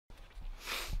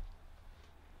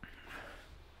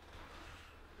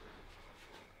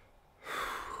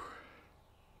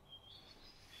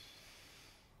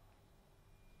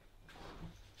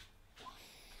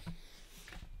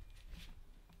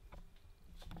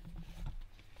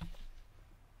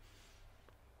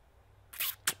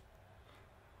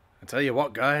I tell you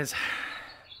what, guys.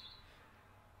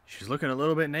 She's looking a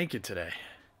little bit naked today.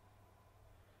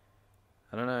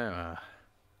 I don't know.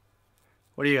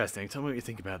 What do you guys think? Tell me what you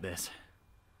think about this.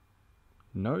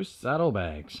 No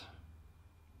saddlebags.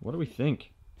 What do we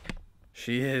think?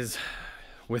 She is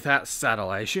without saddle.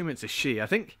 I assume it's a she. I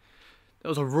think there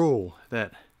was a rule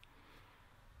that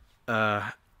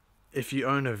if you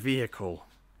own a vehicle,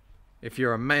 if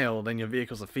you're a male, then your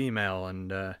vehicle's a female,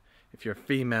 and if you're a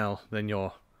female, then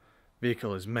your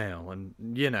vehicle is male, and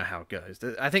you know how it goes.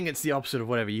 I think it's the opposite of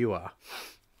whatever you are.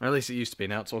 Or at least it used to be.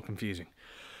 Now it's all confusing.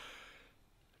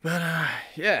 But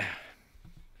yeah,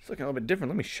 it's looking a little bit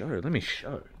different. Let me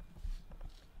show.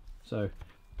 So,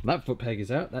 that foot peg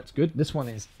is out. That's good. This one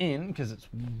is in because it's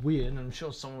weird, and I'm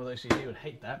sure someone with OCD would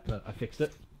hate that, but I fixed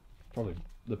it. Probably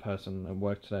the person at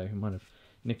work today who might have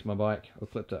nicked my bike or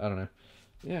flipped it. I don't know.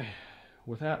 Yeah,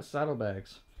 without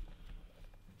saddlebags.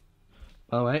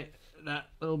 By the way, that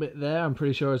little bit there, I'm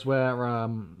pretty sure is where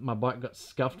my bike got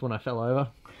scuffed when I fell over.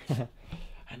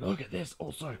 And look at this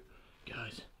also,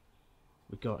 guys.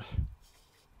 We got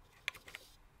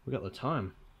the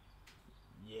time.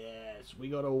 Yes, we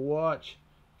got a watch.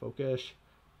 Focus,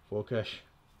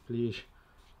 please.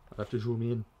 I have to zoom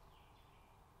in.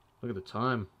 Look at the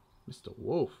time, Mr.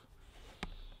 Wolf.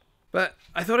 But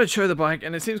I thought I'd show the bike,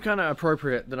 and it seems kind of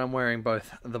appropriate that I'm wearing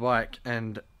both the bike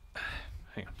and...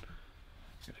 Hang on.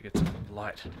 Gotta get some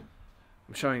light.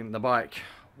 I'm showing the bike.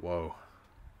 Whoa.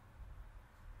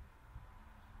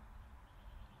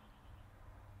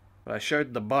 But I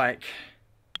showed the bike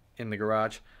in the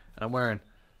garage, and I'm wearing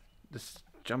this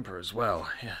jumper as well.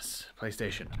 Yes,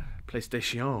 PlayStation.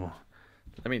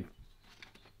 Let me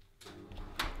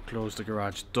close the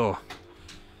garage door.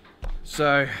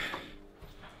 So,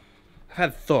 I've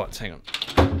had thoughts. Hang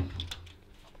on.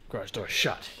 Garage door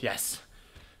shut. Yes.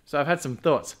 So I've had some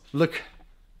thoughts. Look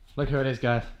who it is,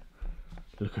 guys.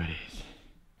 Look who it is.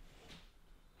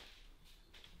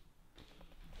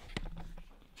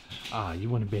 Ah, you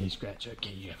want a belly scratch?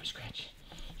 Okay, you have a scratch.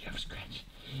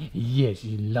 Yes,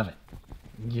 you love it.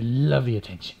 You love the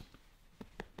attention.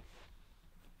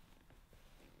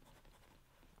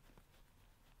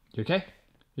 You okay?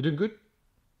 You doing good?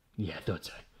 Yeah, I thought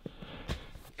so.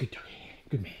 Good doggy.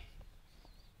 Good man.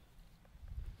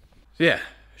 So yeah,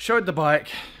 showed the bike.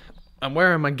 I'm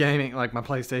wearing my gaming, like my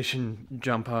PlayStation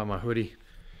jumper, my hoodie.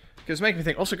 Because it's making me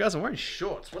think, also guys, I'm wearing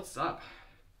shorts. What's up?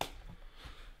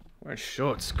 Wearing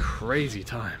shorts. Crazy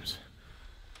times.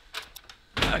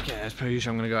 Okay, as per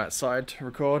usual, I'm going to go outside to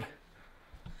record.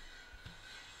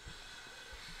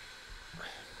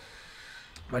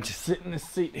 Might just sit in this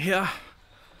seat here.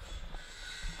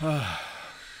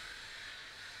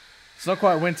 It's not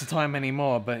quite winter time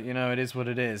anymore, but you know, it is what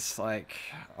it is. Like,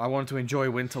 I wanted to enjoy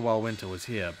winter while winter was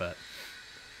here, but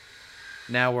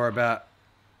now we're about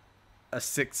a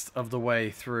sixth of the way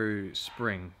through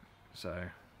spring, so...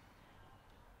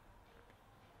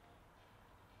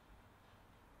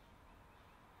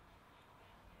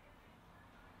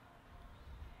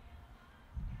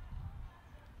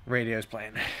 Radio's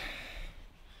playing.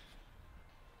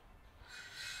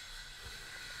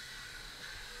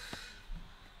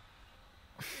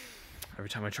 Every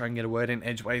time I try and get a word in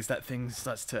edgeways, that thing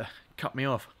starts to cut me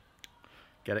off.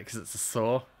 Get it? Because it's a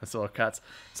saw cuts.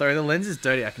 Sorry, the lens is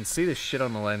dirty. I can see the shit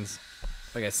on the lens.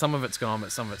 Okay, some of it's gone,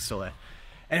 but some of it's still there.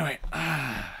 Anyway,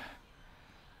 I've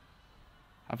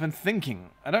been thinking.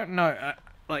 I don't know.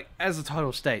 Like, as the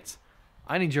title states,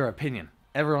 I need your opinion.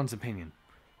 Everyone's opinion.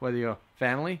 Whether you're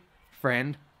family,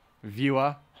 friend,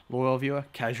 viewer, loyal viewer,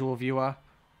 casual viewer,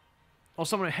 or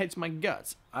someone who hates my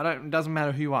guts. It doesn't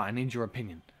matter who you are, I need your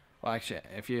opinion. Well, actually,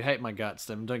 if you hate my guts,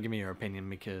 then don't give me your opinion,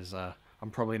 because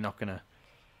I'm probably not going to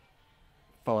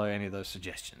follow any of those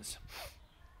suggestions.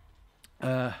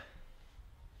 Oh,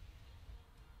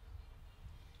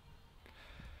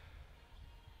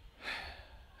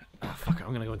 fuck it, I'm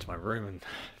going to go into my room and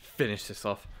finish this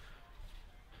off.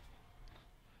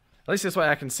 At least this way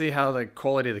I can see how the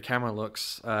quality of the camera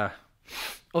looks.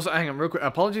 Also, hang on real quick.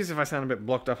 Apologies if I sound a bit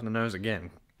blocked up in the nose again.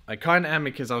 I kind of am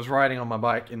because I was riding on my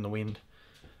bike in the wind.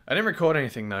 I didn't record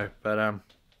anything though, but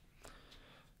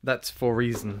that's for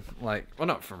reason. Like, well,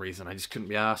 not for reason. I just couldn't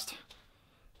be asked.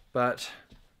 But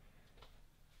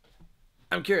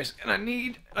I'm curious, and I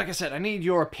need, like I said, I need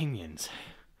your opinions.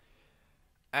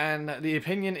 And the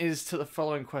opinion is to the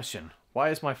following question: why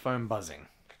is my phone buzzing?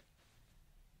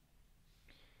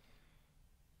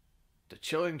 The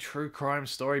chilling true crime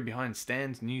story behind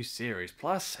Stan's new series,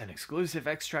 plus an exclusive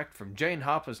extract from Jane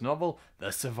Harper's novel,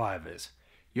 The Survivors.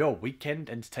 Your weekend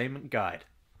entertainment guide.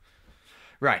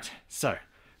 Right, so,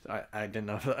 I didn't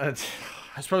know if that... I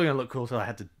was probably going to look cool till I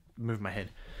had to move my head.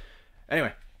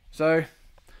 Anyway, So,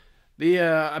 the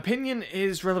opinion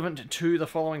is relevant to the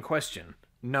following question.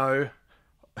 No,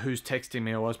 who's texting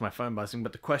me or was my phone buzzing,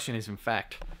 but the question is, in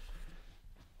fact,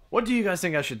 what do you guys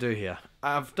think I should do here?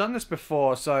 I've done this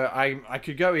before, so I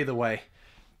could go either way,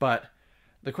 but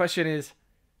the question is,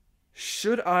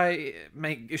 should I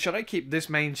keep this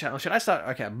main channel? Should I start?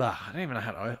 Okay, I don't even know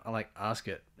how to ask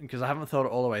it because I haven't thought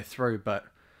it all the way through. But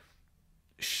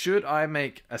should I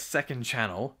make a second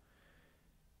channel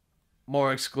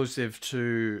more exclusive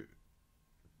to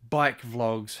bike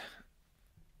vlogs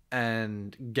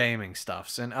and gaming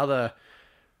stuffs and other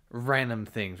random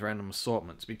things, random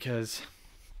assortments? Because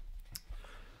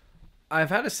I've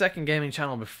had a second gaming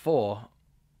channel before.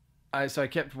 So I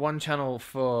kept one channel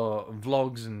for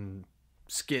vlogs and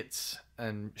skits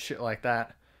and shit like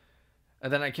that.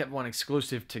 And then I kept one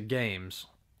exclusive to games.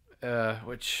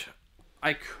 Which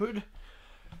I could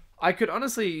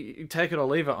honestly take it or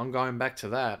leave it on going back to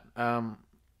that.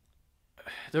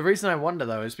 The reason I wonder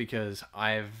though is because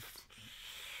I've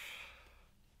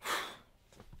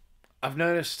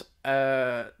noticed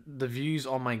the views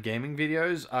on my gaming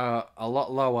videos are a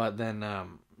lot lower than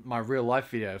my real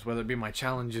life videos, whether it be my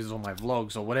challenges or my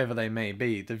vlogs or whatever they may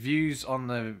be. The views on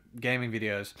the gaming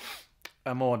videos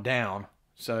are more down.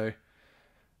 So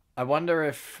I wonder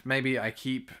if maybe I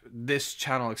keep this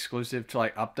channel exclusive to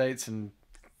like updates and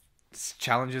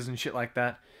challenges and shit like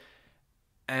that.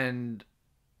 And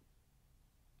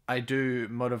I do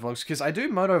moto vlogs, because I do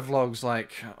moto vlogs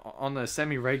like on the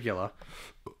semi-regular.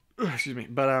 Excuse me.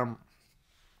 But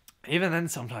even then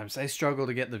sometimes they struggle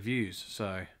to get the views,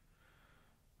 so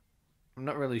I'm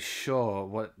not really sure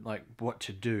what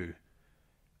to do.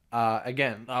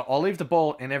 Again, I'll leave the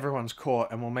ball in everyone's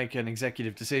court, and we'll make an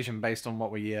executive decision based on what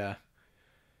we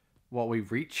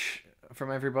reach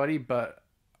from everybody. But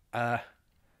I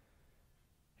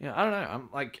don't know.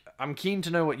 I'm keen to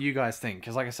know what you guys think,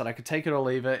 because like I said, I could take it or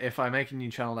leave it. If I make a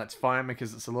new channel, that's fine,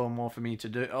 because it's a little more for me to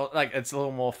do. It's a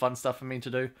little more fun stuff for me to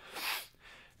do.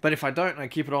 But if I don't, and I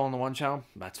keep it all on the one channel,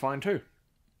 that's fine too.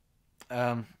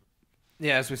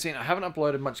 Yeah, as we've seen, I haven't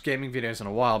uploaded much gaming videos in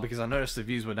a while because I noticed the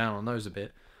views were down on those a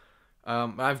bit.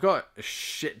 I've got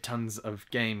shit tons of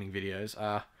gaming videos.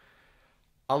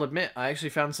 I'll admit, I actually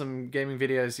found some gaming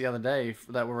videos the other day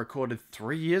that were recorded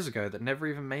 3 years ago that never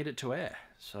even made it to air.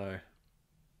 So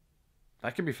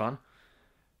that could be fun.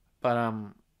 But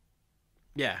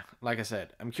yeah, like I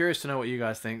said, I'm curious to know what you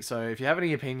guys think. So if you have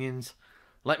any opinions,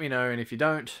 let me know. And if you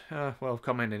don't, well,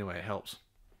 comment anyway. It helps,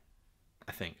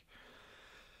 I think.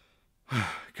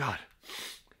 God,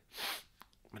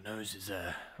 my nose is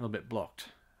a little bit blocked,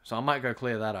 so I might go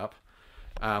clear that up.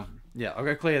 Yeah, I'll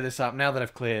go clear this up now that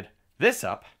I've cleared this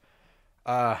up.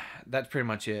 That's pretty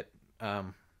much it. Yeah,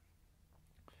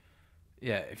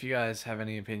 if you guys have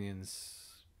any opinions,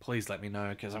 please let me know,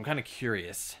 because I'm kind of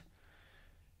curious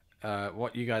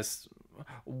what you guys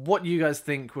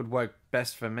think would work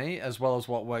best for me, as well as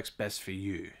what works best for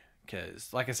you.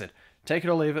 Because, like I said, take it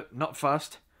or leave it, not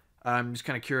fussed. I'm just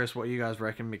kind of curious what you guys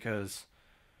reckon, because,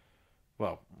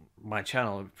 well, my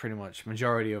channel, pretty much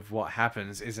majority of what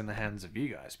happens is in the hands of you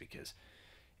guys. Because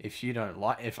if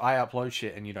I upload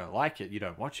shit and you don't like it, you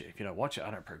don't watch it. If you don't watch it, I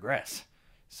don't progress.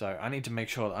 So I need to make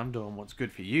sure that I'm doing what's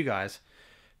good for you guys,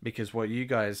 because what you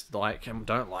guys like and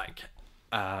don't like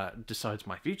decides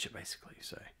my future, basically.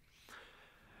 So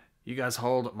you guys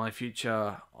hold my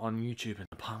future on YouTube in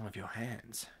the palm of your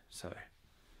hands. So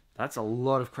that's a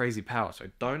lot of crazy power, so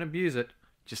don't abuse it.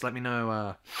 Just let me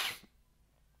know.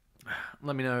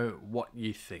 Let me know what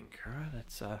you think. All right,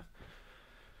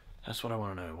 that's what I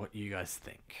want to know. What you guys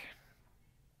think.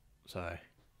 So,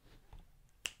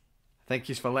 thank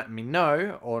you for letting me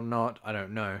know, or not. I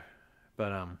don't know,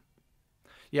 but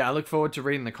yeah, I look forward to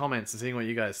reading the comments and seeing what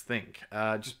you guys think.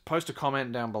 Just post a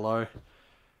comment down below.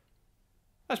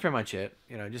 That's pretty much it.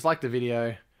 You know, just like the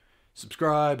video,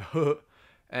 subscribe.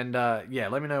 And, yeah,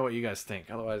 let me know what you guys think.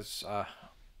 Otherwise,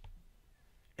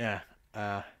 yeah,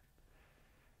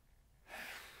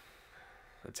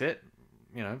 that's it.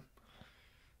 You know,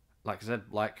 like I said,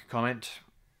 like, comment,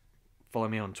 follow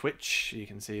me on Twitch. You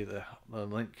can see the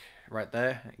link right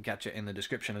there. Catch it in the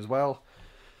description as well.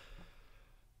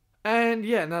 And,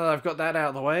 yeah, now that I've got that out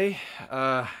of the way,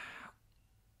 I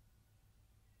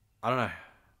don't know.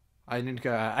 I need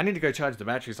to go charge the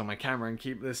batteries on my camera and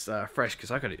keep this fresh, because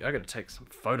I gotta take some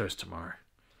photos tomorrow.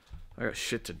 I got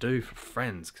shit to do for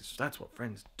friends, because that's what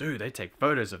friends do. They take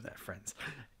photos of their friends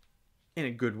in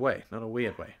a good way, not a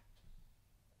weird way.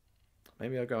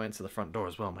 Maybe I'll go into the front door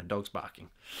as well. My dog's barking.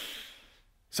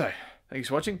 So, thanks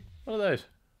for watching. What are those?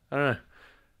 I don't know.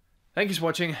 Thank you for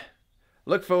watching.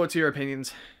 Look forward to your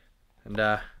opinions, and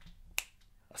I'll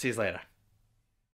see you later.